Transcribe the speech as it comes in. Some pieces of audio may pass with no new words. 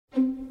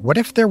What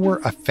if there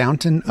were a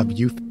fountain of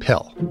youth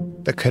pill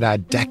that could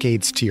add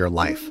decades to your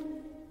life?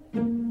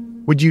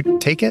 Would you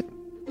take it?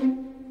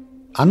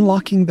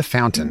 Unlocking the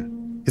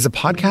Fountain is a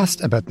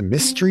podcast about the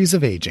mysteries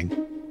of aging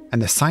and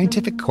the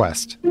scientific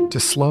quest to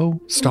slow,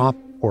 stop,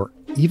 or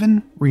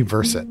even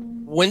reverse it.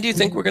 When do you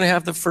think we're going to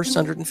have the first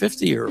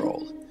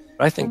 150-year-old?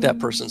 I think that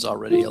person's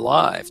already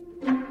alive.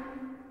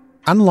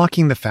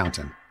 Unlocking the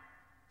Fountain.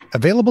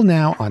 Available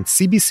now on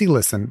CBC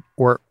Listen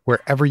or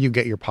wherever you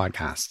get your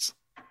podcasts.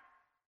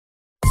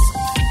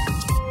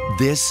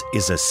 This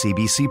is a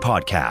CBC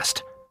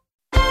podcast.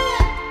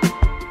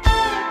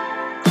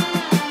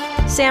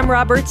 Sam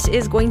Roberts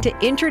is going to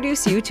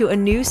introduce you to a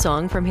new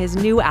song from his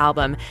new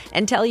album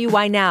and tell you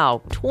why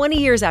now, 20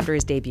 years after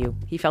his debut,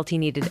 he felt he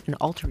needed an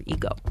alter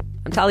ego.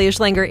 I'm Talia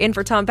Schlanger, in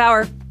for Tom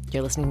Power.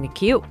 You're listening to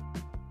Q.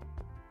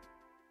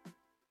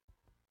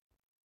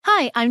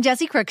 Hi, I'm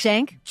Jessie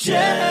Cruikshank.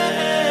 Jessie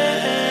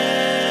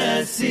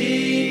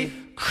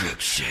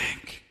Cruikshank.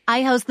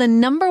 I host the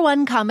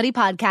 #1 comedy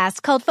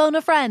podcast called Phone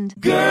a Friend.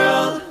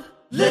 Girl,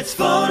 let's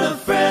phone a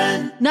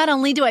friend. Not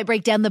only do I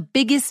break down the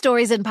biggest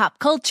stories in pop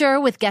culture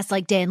with guests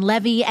like Dan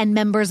Levy and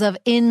members of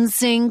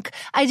NSYNC,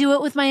 I do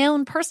it with my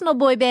own personal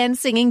boy band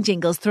singing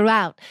jingles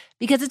throughout.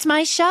 Because it's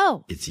my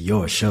show. It's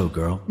your show,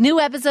 girl. New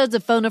episodes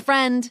of Phone a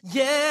Friend.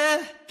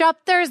 Yeah. Drop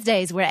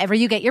Thursdays wherever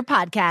you get your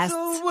podcasts.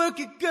 So work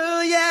it,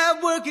 girl,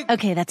 yeah, work it.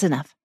 Okay, that's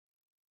enough.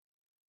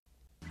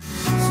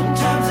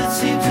 Sometimes it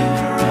seems to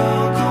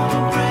roll,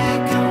 gonna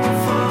break and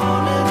we're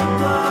falling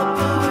apart,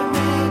 but we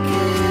make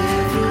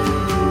it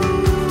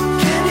through.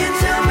 Can you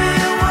tell me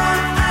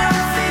what I'm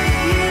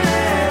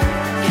feeling?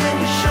 Can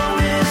you show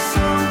me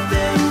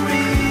something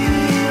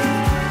real?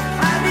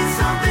 I need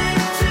something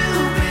to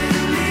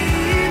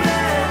believe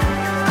in.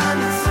 I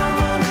need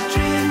someone who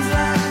dreams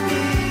like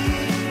me.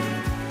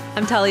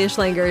 I'm Talia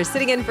Schlanger,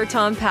 sitting in for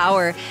Tom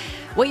Power.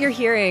 What you're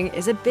hearing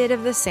is a bit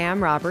of the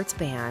Sam Roberts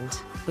Band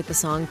with the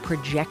song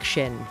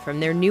Projection from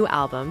their new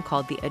album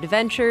called The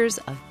Adventures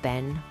of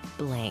Ben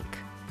Blank.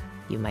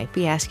 You might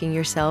be asking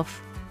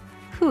yourself,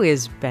 who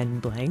is Ben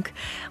Blank?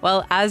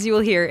 Well, as you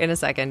will hear in a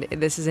second,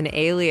 this is an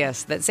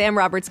alias that Sam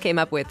Roberts came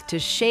up with to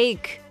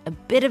shake a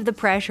bit of the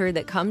pressure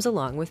that comes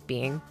along with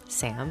being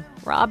Sam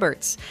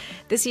Roberts.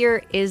 This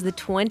year is the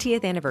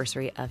 20th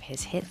anniversary of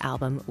his hit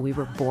album, We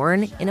Were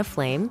Born in a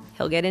Flame.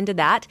 He'll get into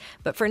that.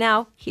 But for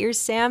now, here's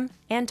Sam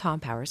and Tom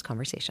Power's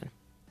conversation.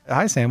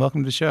 Hi, Sam.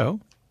 Welcome to the show.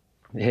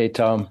 Hey,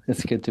 Tom.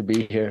 It's good to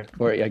be here.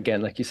 Or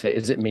again, like you say,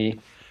 is it me?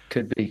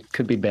 Could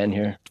be Ben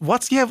here.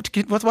 What's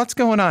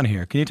going on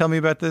here? Can you tell me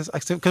about this?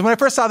 Because when I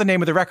first saw the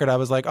name of the record, I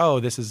was like,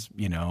 oh, this is,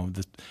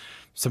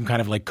 some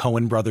kind of like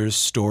Coen Brothers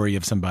story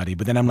of somebody.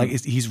 But then I'm like,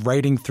 he's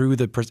writing through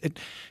the person.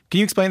 Can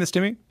you explain this to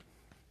me?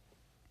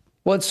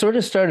 Well, it sort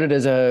of started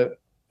as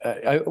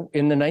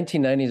in the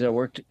 1990s, I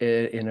worked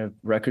in a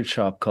record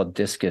shop called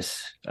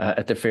Discus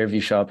at the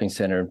Fairview Shopping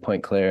Center in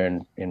Pointe Claire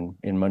in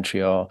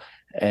Montreal.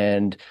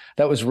 And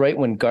that was right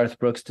when Garth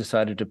Brooks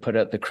decided to put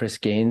out the Chris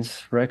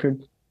Gaines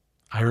record.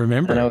 I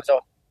remember. And I was,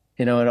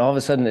 and all of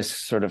a sudden this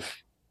sort of,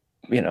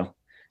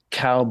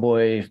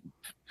 cowboy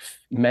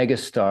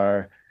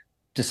megastar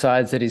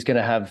decides that he's going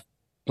to have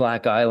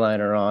black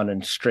eyeliner on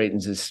and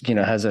straightens his,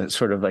 has a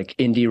sort of like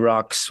indie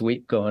rock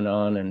sweep going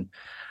on and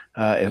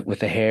with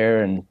the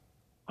hair. And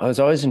I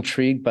was always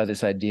intrigued by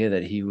this idea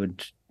that he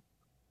would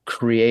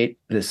create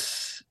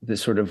this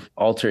sort of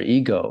alter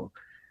ego,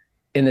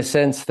 in the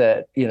sense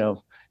that,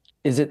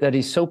 is it that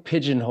he's so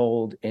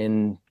pigeonholed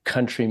in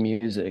country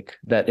music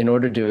that in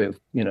order to,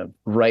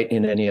 write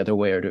in any other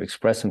way or to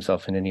express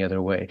himself in any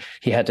other way,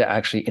 he had to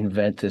actually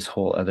invent this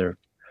whole other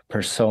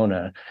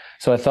persona.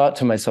 So I thought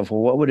to myself,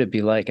 well, what would it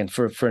be like? And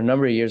for a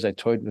number of years, I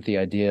toyed with the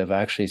idea of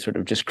actually sort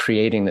of just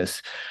creating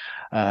this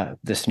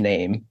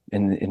name,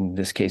 in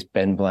this case,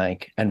 Ben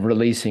Blank, and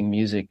releasing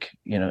music,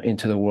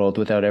 into the world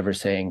without ever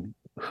saying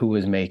who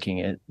was making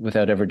it,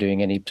 without ever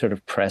doing any sort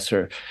of press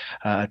or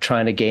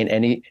trying to gain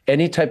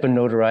any type of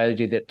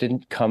notoriety that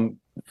didn't come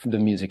from the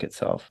music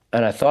itself.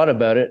 And I thought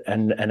about it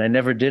and I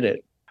never did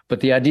it, but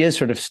the idea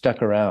sort of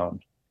stuck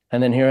around.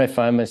 And then here I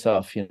find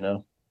myself,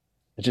 I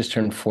just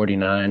turned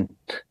 49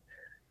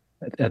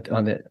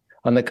 on the,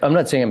 I'm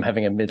not saying I'm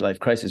having a midlife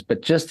crisis,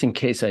 but just in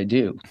case I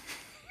do,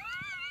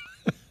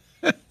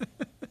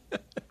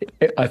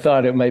 I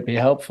thought it might be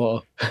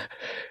helpful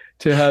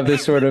to have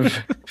this sort of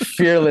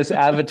fearless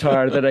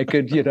avatar that I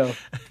could,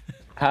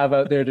 have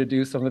out there to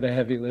do some of the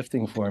heavy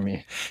lifting for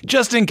me.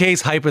 Just in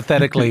case,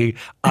 hypothetically,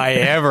 I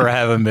ever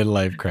have a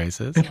midlife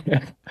crisis.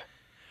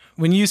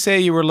 When you say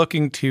you were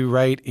looking to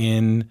write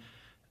in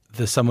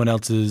someone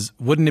else's,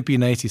 wouldn't it be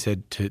nice, you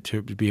said,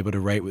 to be able to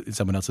write with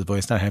someone else's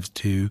voice, not have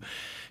to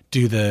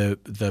do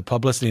the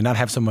publicity, not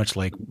have so much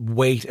like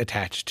weight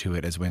attached to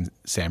it as when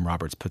Sam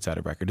Roberts puts out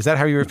a record? Is that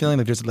how you were feeling?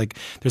 Like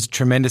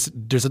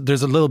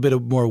there's a little bit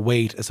of more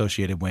weight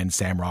associated when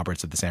Sam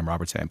Roberts of the Sam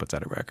Roberts Band puts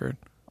out a record?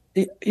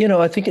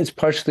 I think it's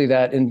partially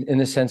that in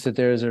the sense that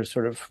there is a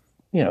sort of,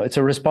 it's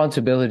a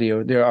responsibility,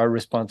 or there are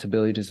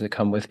responsibilities that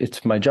come with,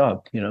 it's my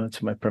job,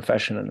 it's my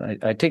profession.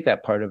 And I take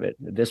that part of it,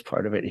 this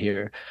part of it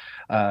here,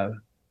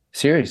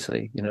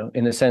 seriously,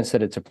 in the sense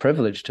that it's a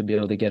privilege to be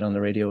able to get on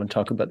the radio and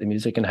talk about the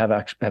music and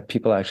have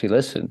people actually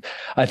listen.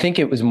 I think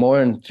it was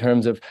more in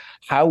terms of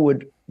how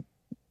would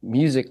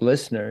music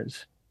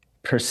listeners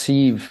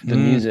perceive the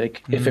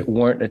music if it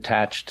weren't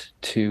attached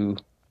to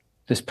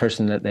this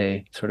person that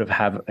they sort of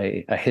have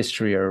a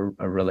history or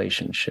a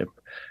relationship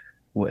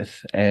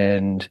with.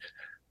 And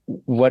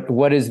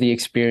what is the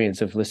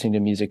experience of listening to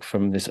music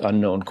from this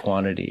unknown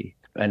quantity,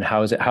 and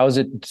how is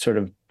it sort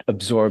of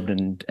absorbed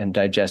and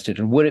digested,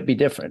 and would it be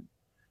different?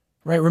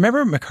 Right.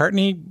 Remember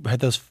McCartney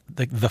had those,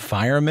 like the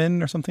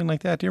Firemen or something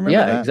like that? Do you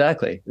remember that? Yeah,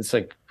 exactly. It's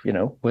like,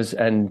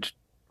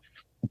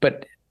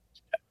 but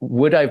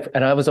would I,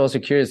 and I was also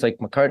curious, like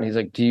McCartney's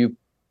like, do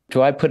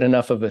I put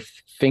enough of a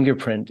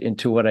fingerprint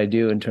into what I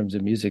do in terms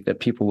of music that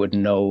people would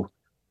know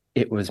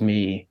it was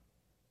me,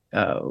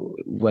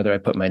 whether I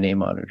put my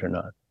name on it or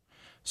not?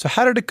 So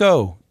how did it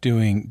go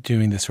doing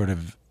this sort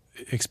of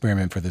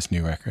experiment for this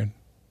new record?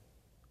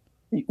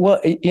 Well,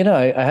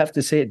 I have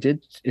to say it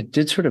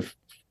did sort of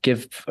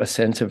give a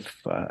sense of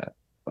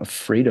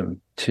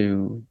freedom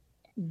to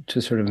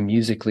sort of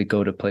musically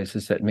go to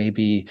places that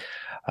maybe,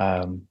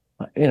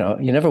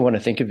 you never want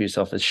to think of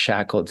yourself as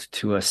shackled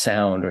to a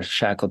sound or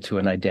shackled to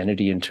an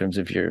identity in terms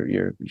of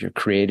your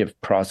creative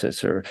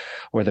process or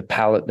the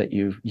palette that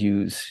you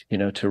use,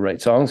 to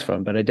write songs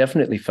from. But I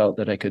definitely felt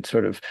that I could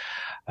sort of,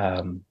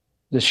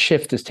 the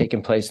shift has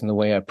taken place in the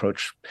way I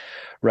approach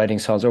writing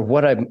songs, or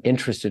what I'm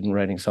interested in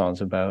writing songs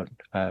about,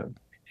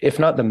 if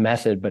not the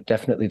method, but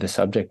definitely the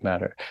subject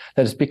matter.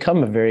 That has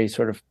become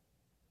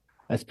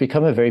it's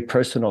become a very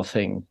personal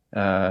thing.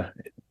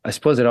 I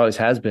suppose it always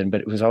has been,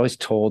 but it was always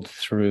told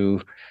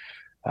through,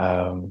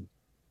 I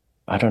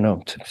don't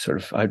know,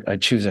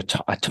 I'd choose a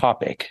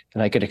topic,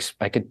 and I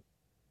could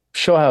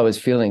show how I was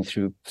feeling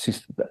through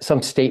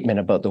some statement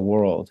about the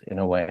world in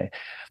a way.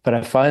 But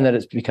I find that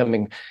it's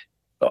becoming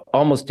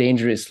almost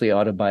dangerously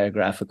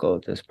autobiographical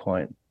at this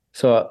point.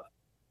 So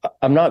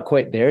I'm not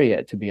quite there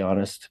yet, to be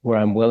honest, where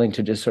I'm willing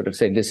to just sort of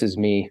say, this is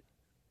me.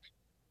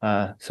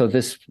 So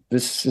this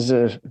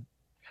is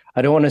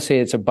I don't want to say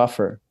it's a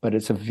buffer, but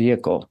it's a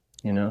vehicle,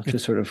 to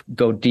sort of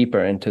go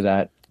deeper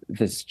into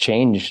this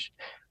change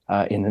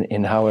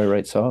in how I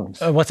write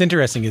songs. What's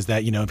interesting is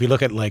that, if you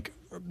look at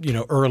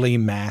early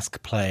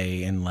mask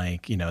play in the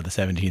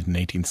 17th and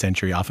 18th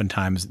century,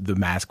 oftentimes the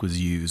mask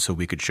was used so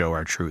we could show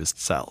our truest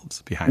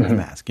selves behind the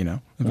mask,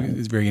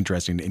 It's very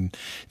interesting, and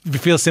it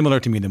feels similar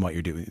to me than what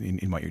you're doing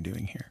in what you're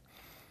doing here.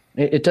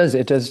 It does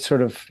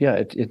sort of,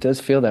 it does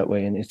feel that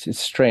way. And it's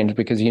strange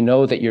because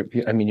that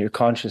you're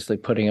consciously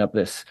putting up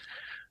this,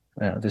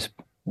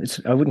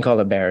 I wouldn't call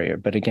it a barrier,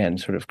 but again,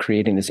 sort of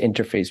creating this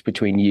interface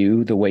between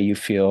you, the way you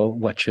feel,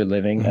 what you're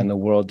living, and the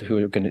world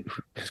who's going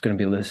to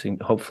be listening,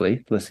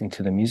 hopefully listening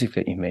to the music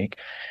that you make.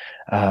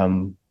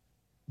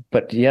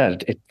 But yeah,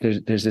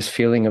 there's this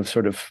feeling of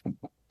sort of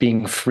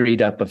being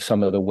freed up of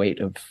some of the weight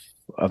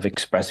of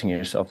expressing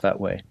yourself that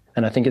way.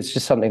 And I think it's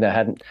just something that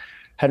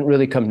hadn't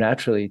really come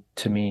naturally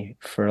to me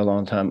for a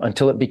long time,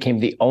 until it became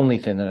the only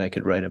thing that I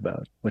could write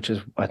about, which is,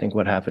 I think,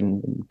 what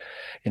happened,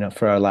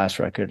 for our last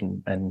record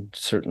and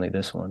certainly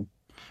this one.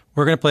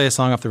 We're going to play a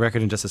song off the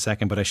record in just a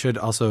second, but I should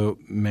also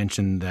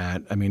mention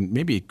that,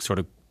 maybe sort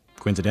of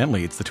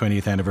coincidentally, it's the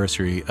 20th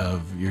anniversary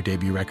of your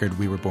debut record,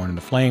 We Were Born in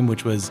a Flame,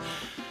 which was,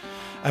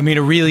 a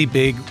really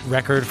big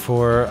record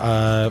for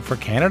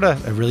Canada,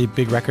 a really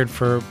big record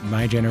for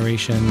my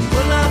generation.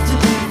 We'll have to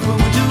leave when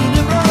we're doing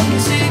it wrong. You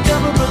see,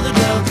 got my brother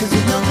down 'cause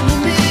it's nothing to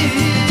me.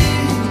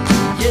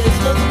 Yeah,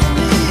 it's nothing to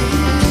me.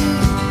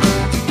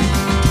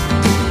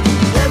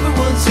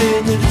 Everyone's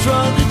saying that it's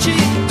wrong to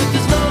cheat, but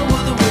there's no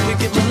other way to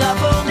get my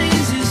life on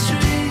easy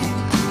street.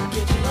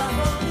 Get your life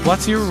on.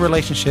 What's your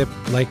relationship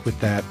like with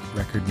that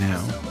record now?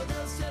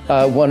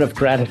 One of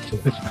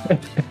gratitude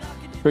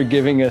for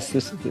giving us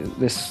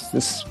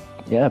this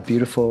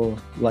beautiful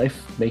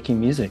life making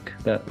music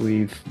that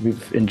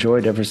we've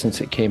enjoyed ever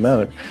since it came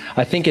out.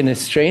 I think in a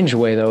strange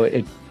way, though,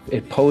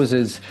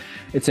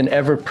 it's an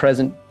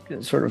ever-present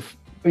sort of,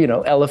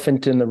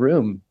 elephant in the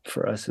room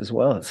for us as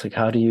well. It's like,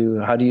 how do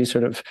you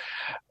sort of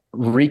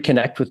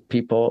reconnect with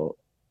people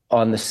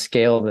on the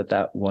scale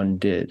that one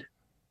did?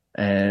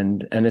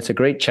 And it's a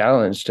great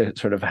challenge to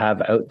sort of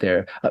have out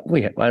there. I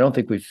don't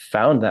think we've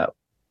found that.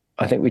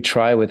 I think we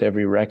try with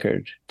every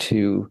record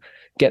to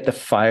get the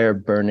fire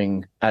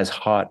burning as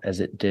hot as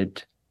it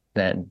did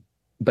then,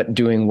 but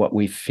doing what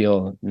we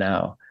feel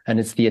now. And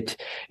it's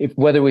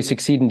whether we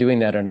succeed in doing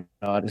that or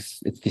not, it's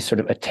the sort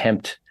of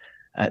attempt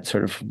at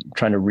sort of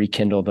trying to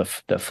rekindle the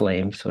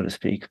flame, so to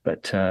speak.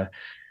 But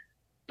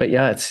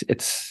yeah,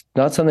 it's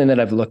not something that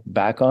I've looked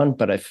back on,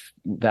 but I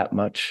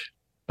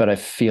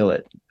feel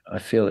it. I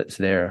feel it's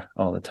there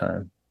all the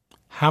time.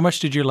 How much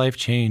did your life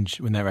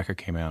change when that record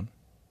came out?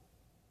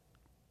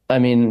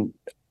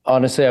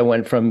 Honestly, I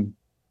went from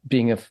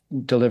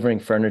delivering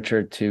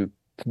furniture to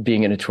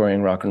being in a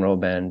touring rock and roll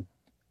band,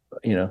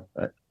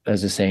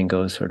 as the saying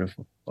goes, sort of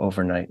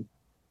overnight.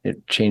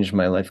 It changed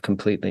my life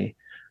completely.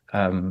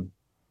 And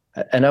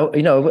I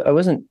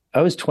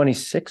was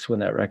 26 when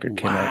that record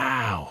came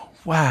out.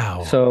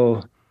 Wow.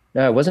 So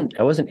No, I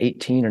wasn't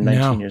 18 or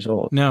 19 years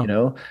old. No. You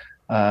know,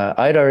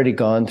 I'd already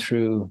gone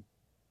through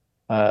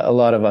a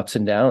lot of ups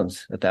and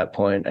downs at that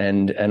point,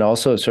 and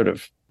also sort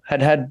of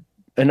had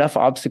enough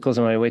obstacles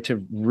on my way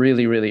to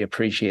really, really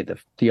appreciate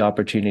the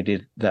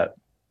opportunity that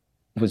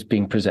was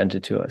being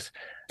presented to us.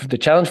 The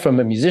challenge from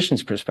a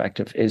musician's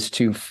perspective is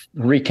to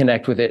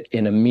reconnect with it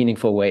in a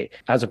meaningful way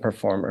as a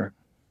performer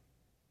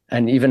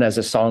and even as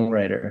a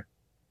songwriter.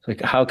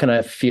 Like, how can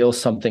I feel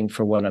something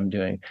for what I'm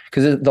doing?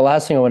 Because the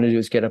last thing I want to do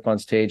is get up on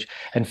stage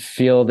and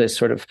feel this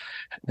sort of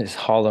this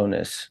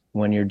hollowness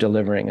when you're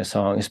delivering a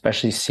song,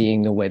 especially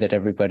seeing the way that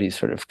everybody's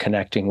sort of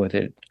connecting with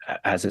it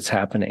as it's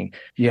happening.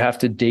 You have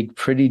to dig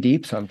pretty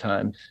deep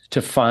sometimes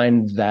to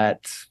find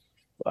that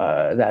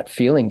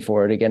feeling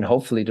for it again,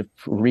 hopefully to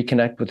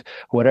reconnect with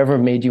whatever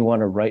made you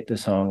want to write the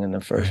song in the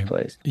first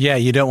place. Yeah,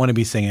 you don't want to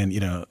be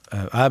singing,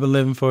 I've been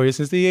living for you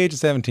since the age of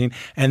 17.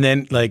 And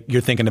then, like,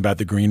 you're thinking about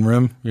the green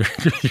room. You're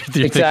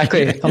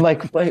Exactly. thinking, I'm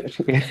like, wait.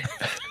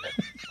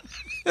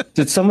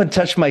 Did someone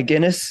touch my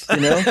Guinness,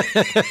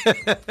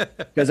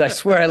 Because I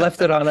swear I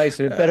left it on ice.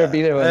 It better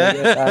be there when I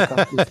get back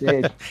off the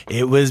stage.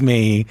 It was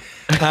me.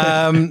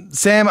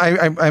 Sam,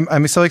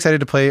 I'm so excited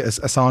to play a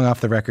song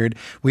off the record.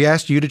 We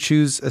asked you to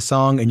choose a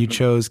song, and you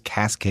chose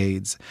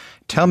Cascades.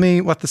 Tell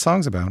me what the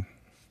song's about.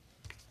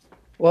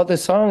 Well, the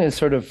song is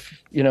sort of,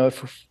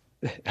 if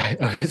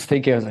I was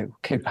thinking, I was like,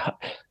 okay,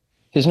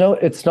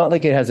 it's not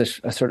like it has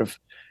a sort of,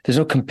 there's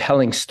no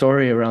compelling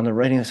story around the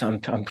writing. So I'm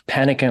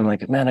panicking. I'm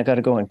like, man, I got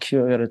to go on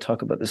cue. I got to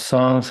talk about the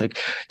song. It's like,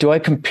 do I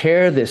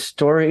compare this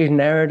story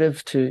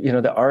narrative to,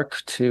 the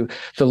arc to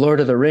the Lord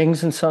of the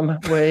Rings in some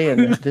way?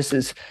 And this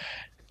is,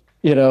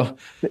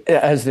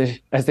 as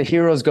the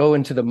heroes go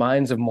into the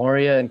mines of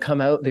Moria and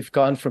come out, they've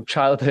gone from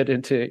childhood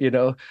into,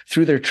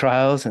 through their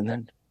trials. And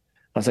then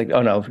I was like,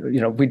 oh no,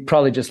 we'd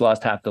probably just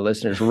lost half the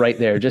listeners right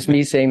there. Just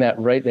me saying that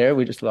right there,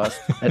 we just lost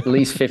at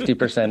least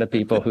 50% of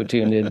people who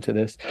tuned into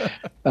this.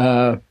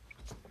 But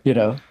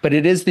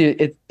it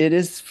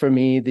is for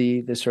me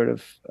the sort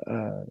of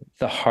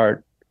the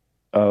heart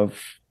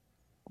of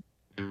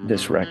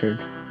this record,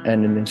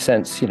 and in a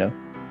sense,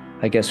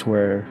 I guess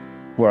where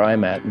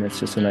I'm at, and it's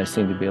just a nice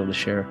thing to be able to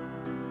share.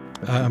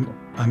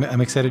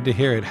 I'm excited to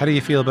hear it. How do you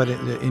feel about it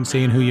in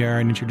saying who you are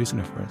and introducing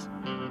it for us?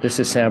 This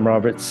is Sam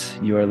Roberts.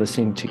 You are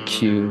listening to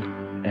Q,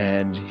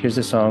 and here's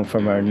a song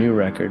from our new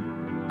record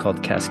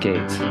called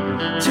Cascades.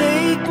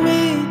 Take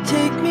me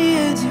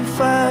as you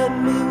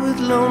find me, with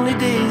lonely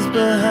days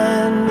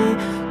behind me.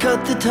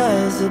 Cut the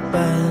ties that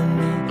bind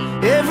me.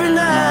 Every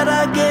night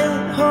I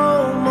get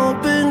home,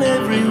 open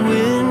every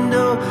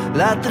window,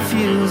 light the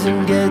fuse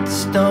and get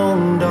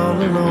stoned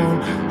all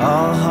alone.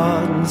 All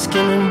heart and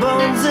skin and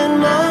bones,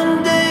 and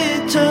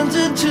Monday turns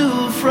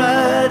into a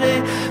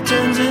Friday,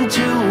 turns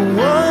into a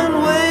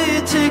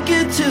one-way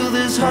ticket to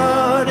this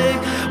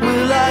heartache.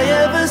 Will I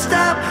ever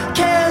stop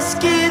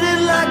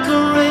cascading like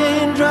a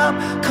raindrop,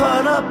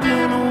 caught up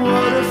in a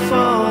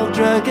waterfall,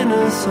 dragging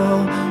us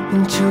all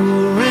into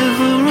a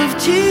river of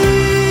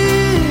tears?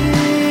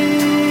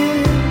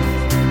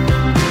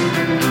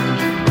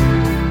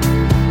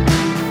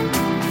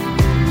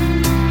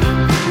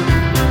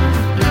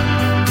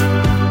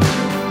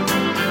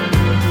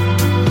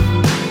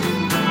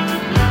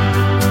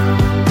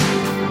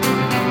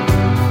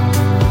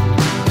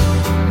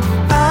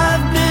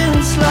 I've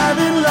been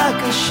sliding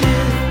like a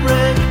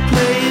shipwreck,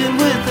 playing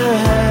with a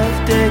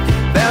half deck,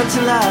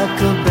 bouncing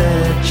like a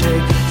bad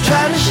chick,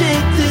 trying to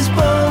shake this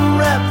bum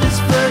rap, this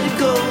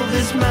vertigo,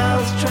 this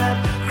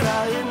mousetrap,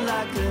 crying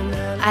like an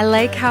alligator. I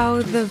like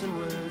how the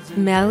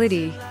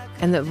melody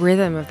and the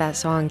rhythm of that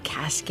song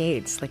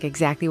cascades, like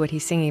exactly what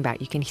he's singing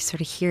about. You can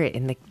sort of hear it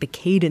in the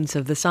cadence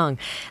of the song.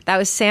 That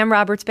was Sam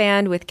Roberts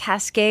Band with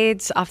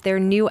Cascades off their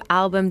new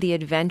album, The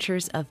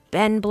Adventures of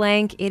Ben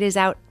Blank. It is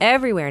out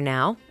everywhere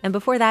now. And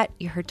before that,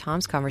 you heard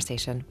Tom's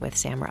conversation with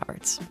Sam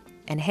Roberts.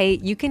 And hey,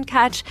 you can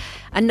catch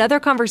another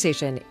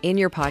conversation in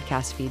your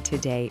podcast feed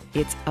today.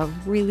 It's a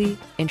really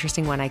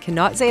interesting one. I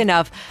cannot say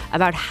enough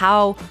about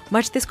how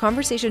much this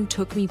conversation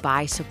took me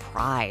by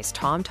surprise.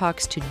 Tom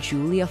talks to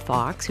Julia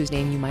Fox, whose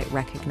name you might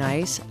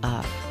recognize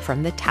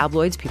from the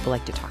tabloids. People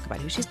like to talk about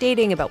who she's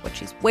dating, about what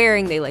she's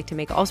wearing. They like to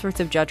make all sorts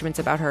of judgments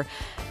about her.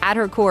 At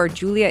her core,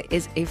 Julia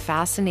is a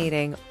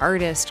fascinating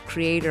artist,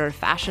 creator,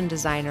 fashion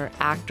designer,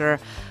 actor,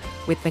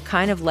 with the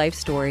kind of life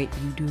story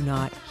you do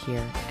not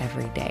hear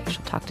every day.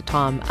 She'll talk to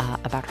Tom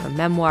about her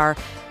memoir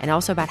and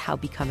also about how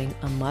becoming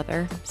a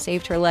mother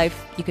saved her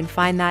life. You can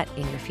find that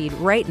in your feed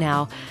right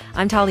now.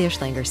 I'm Talia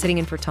Schlanger, sitting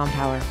in for Tom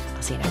Power.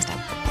 I'll see you next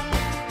time.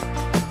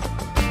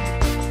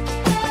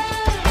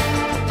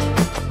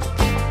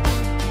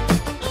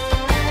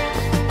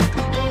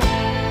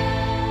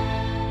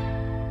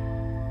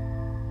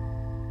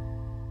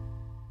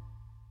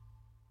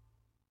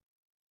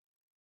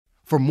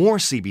 For more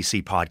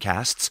CBC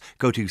podcasts,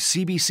 go to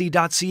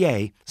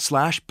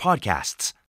cbc.ca/podcasts.